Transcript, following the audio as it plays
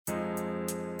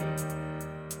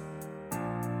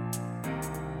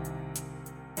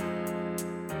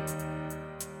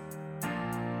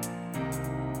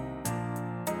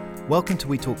Welcome to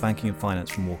We Talk Banking and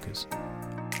Finance from Walkers,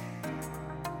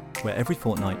 where every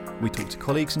fortnight we talk to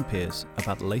colleagues and peers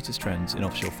about the latest trends in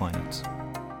offshore finance.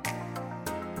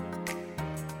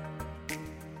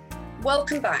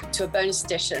 Welcome back to a bonus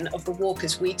edition of the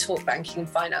Walkers We Talk Banking and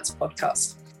Finance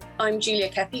podcast. I'm Julia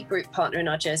Kepi, Group Partner in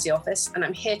our Jersey office, and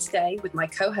I'm here today with my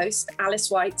co-host, Alice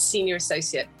White, Senior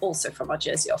Associate, also from our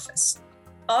Jersey office.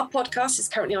 Our podcast is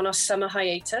currently on our summer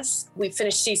hiatus. We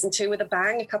finished season 2 with a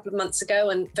bang a couple of months ago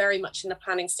and very much in the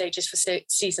planning stages for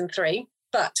season 3.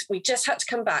 But we just had to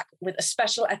come back with a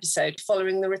special episode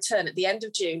following the return at the end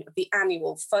of June of the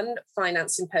annual Fund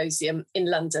Finance Symposium in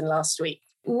London last week.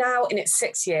 Now in its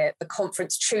 6th year, the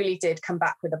conference truly did come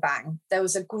back with a bang. There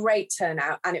was a great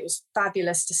turnout and it was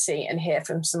fabulous to see and hear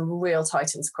from some real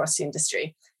titans across the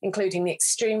industry, including the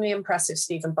extremely impressive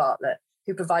Stephen Bartlett,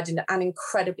 who provided an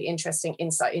incredibly interesting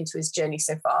insight into his journey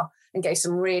so far and gave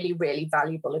some really, really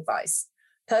valuable advice.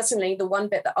 Personally, the one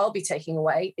bit that I'll be taking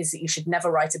away is that you should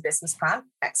never write a business plan.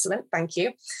 Excellent, thank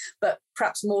you. But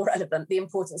perhaps more relevant, the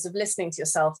importance of listening to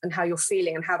yourself and how you're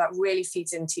feeling and how that really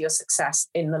feeds into your success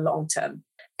in the long term.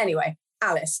 Anyway,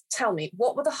 Alice, tell me,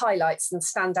 what were the highlights and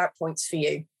standout points for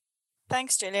you?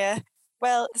 Thanks, Julia.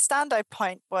 Well, the standout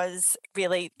point was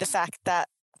really the fact that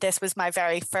this was my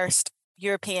very first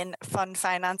European Fund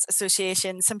Finance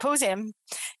Association symposium.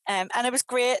 And it was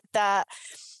great that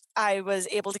I was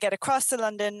able to get across to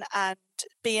London and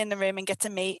be in the room and get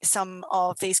to meet some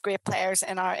of these great players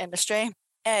in our industry.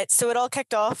 So it all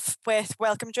kicked off with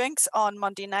welcome drinks on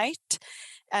Monday night.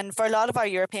 And for a lot of our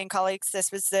European colleagues,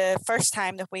 this was the first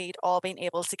time that we'd all been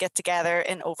able to get together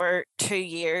in over 2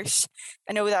 years.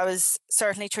 I know that was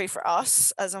certainly true for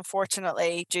us, as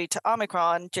unfortunately, due to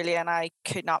Omicron, Julia and I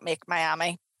could not make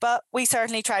Miami. But we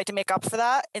certainly tried to make up for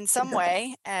that in some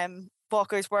way.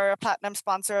 Walkers were a platinum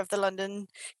sponsor of the London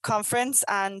conference,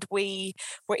 and we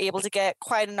were able to get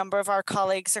quite a number of our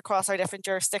colleagues across our different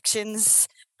jurisdictions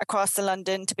across the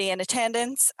London to be in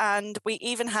attendance. And we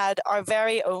even had our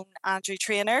very own Andrew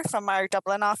Trainer from our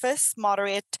Dublin office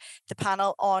moderate the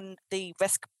panel on the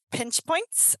risk pinch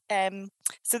points.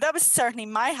 So that was certainly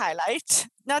my highlight,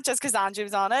 not just because Andrew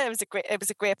was on it. It was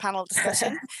a great panel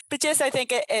discussion. But just I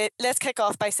think let's kick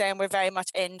off by saying we're very much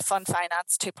in Fund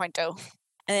Finance 2.0.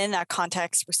 And in that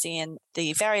context, we're seeing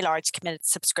the very large committed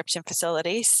subscription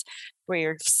facilities.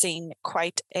 We're seeing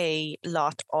quite a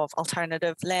lot of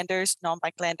alternative lenders,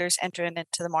 non-bank lenders entering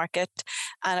into the market.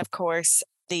 And of course,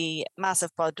 the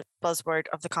massive buzzword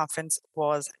of the conference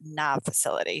was NAV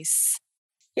facilities.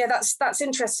 Yeah, that's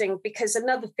interesting, because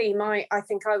another theme I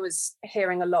think I was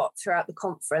hearing a lot throughout the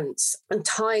conference and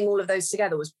tying all of those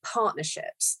together was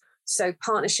partnerships. So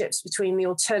partnerships between the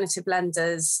alternative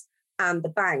lenders and the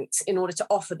banks in order to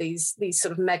offer these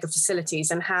sort of mega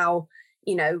facilities, and how,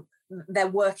 they're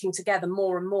working together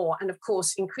more and more. And of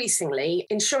course, increasingly,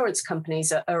 insurance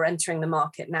companies are entering the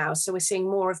market now. So we're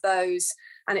seeing more of those.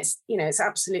 And it's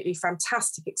absolutely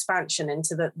fantastic expansion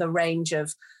into the range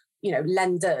of,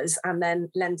 lenders and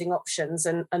then lending options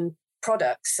and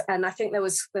products. And I think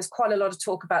there's quite a lot of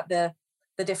talk about the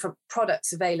different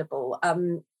products available.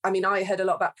 I heard a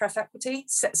lot about pref equity.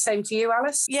 Same for you,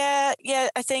 Alice? Yeah.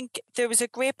 I think there was a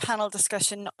great panel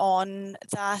discussion on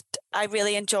that. I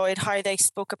really enjoyed how they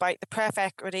spoke about the pref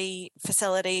equity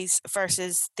facilities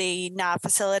versus the NAV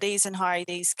facilities and how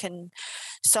these can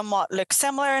somewhat look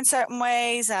similar in certain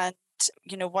ways, and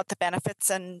what the benefits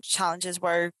and challenges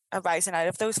were arising out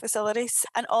of those facilities.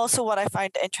 And also what I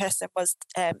found interesting was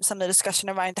some of the discussion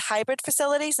around the hybrid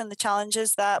facilities and the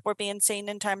challenges that were being seen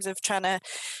in terms of trying to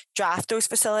draft those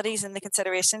facilities and the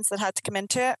considerations that had to come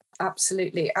into it.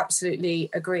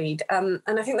 Absolutely agreed. And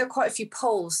I think there are quite a few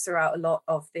polls throughout a lot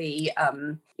of the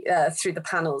through the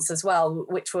panels as well,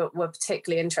 which were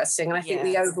particularly interesting. And I think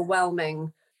the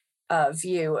overwhelming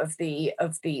view of the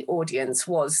audience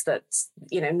was that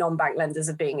non-bank lenders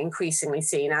are being increasingly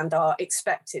seen and are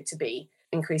expected to be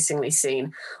increasingly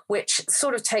seen, which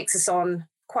sort of takes us on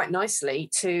quite nicely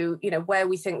to where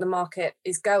we think the market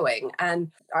is going.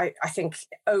 And I think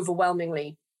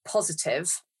overwhelmingly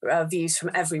positive views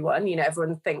from everyone.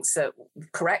 Everyone thinks that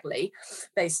correctly,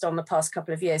 based on the past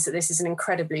couple of years, that this is an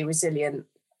incredibly resilient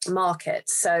market.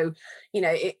 So,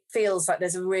 it feels like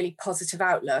there's a really positive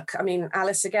outlook.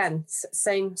 Alice, again,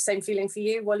 same feeling for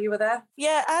you while you were there?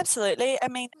 Yeah, absolutely.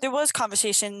 There was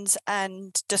conversations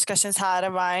and discussions had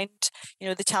around,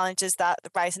 the challenges that the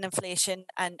rise in inflation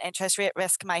and interest rate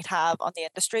risk might have on the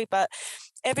industry, but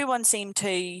everyone seemed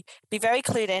to be very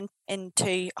clued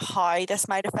into how this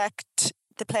might affect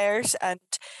the players, and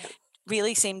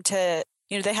really seemed to,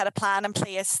 they had a plan in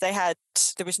place.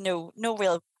 There was no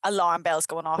real alarm bells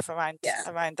going off around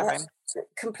the room.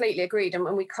 Completely agreed.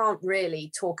 And we can't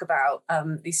really talk about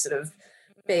these sort of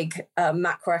big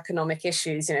macroeconomic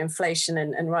issues, inflation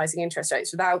and rising interest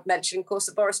rates, without mentioning, of course,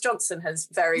 that Boris Johnson has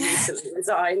very recently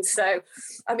resigned. So,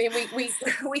 I mean, we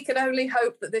can only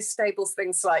hope that this stables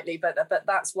things slightly, but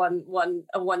that's one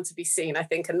to be seen, I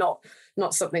think, and not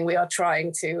something we are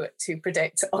trying to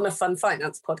predict on a fund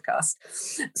finance podcast.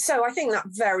 So I think that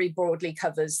very broadly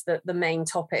covers the main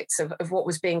topics of what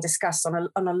was being discussed on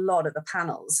a lot of the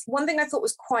panels. One thing I thought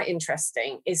was quite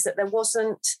interesting is that there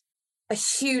wasn't a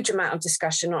huge amount of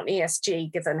discussion on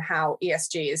ESG, given how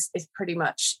ESG is pretty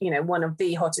much, one of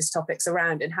the hottest topics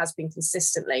around and has been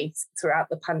consistently throughout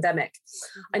the pandemic.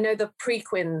 I know the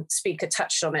Preqin speaker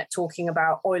touched on it, talking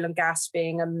about oil and gas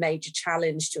being a major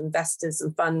challenge to investors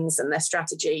and funds and their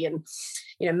strategy, and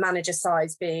manager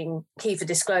size being key for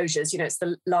disclosures. It's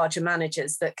the larger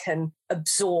managers that can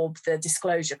absorb the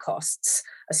disclosure costs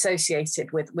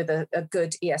associated with a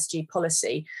good ESG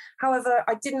policy. However,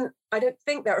 I don't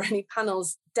think there are any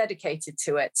panels dedicated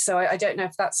to it. So I don't know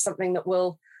if that's something that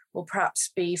will perhaps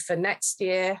be for next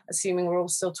year, assuming we're all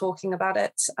still talking about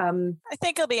it. I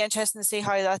think it'll be interesting to see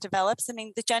how that develops. I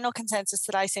mean, the general consensus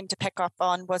that I seem to pick up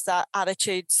on was that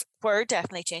attitudes were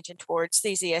definitely changing towards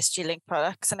these ESG-linked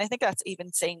products. And I think that's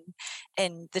even seen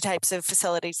in the types of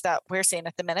facilities that we're seeing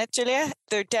at the minute, Julia.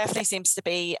 There definitely seems to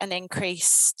be an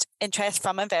increased interest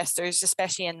from investors,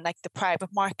 especially in the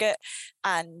private market.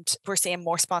 And we're seeing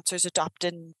more sponsors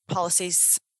adopting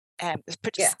policies,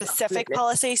 specific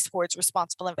policies towards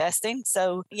responsible investing.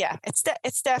 So yeah, it's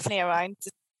definitely around.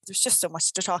 There's just so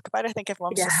much to talk about. I think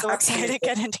everyone's just so excited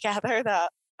getting together that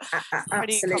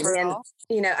absolutely. And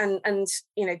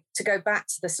to go back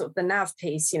to the sort of the NAV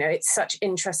piece, it's such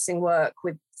interesting work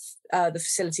with the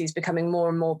facilities becoming more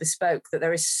and more bespoke, that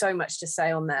there is so much to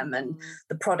say on them, and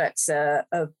the products are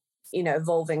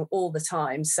evolving all the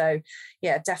time. So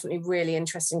yeah, definitely really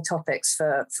interesting topics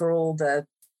for all the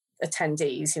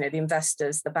attendees, the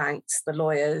investors, the banks, the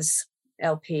lawyers,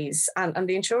 LPs, and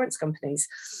the insurance companies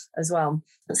as well.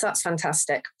 So that's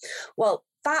fantastic. Well,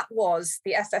 that was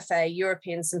the FFA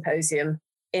European Symposium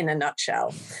in a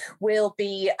nutshell. We'll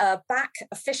be back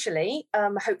officially,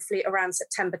 hopefully around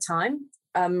September time,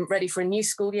 ready for a new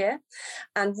school year,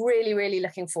 and really, really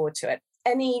looking forward to it.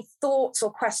 Any thoughts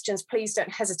or questions, please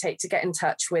don't hesitate to get in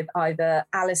touch with either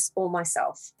Alice or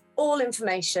myself. All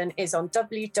information is on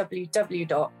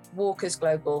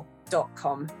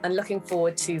www.walkersglobal.com, and looking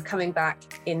forward to coming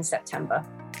back in September.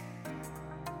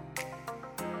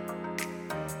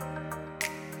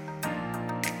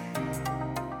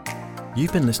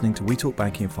 You've been listening to We Talk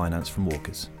Banking and Finance from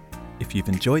Walkers. If you've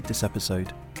enjoyed this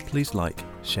episode, please like,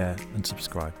 share and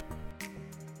subscribe.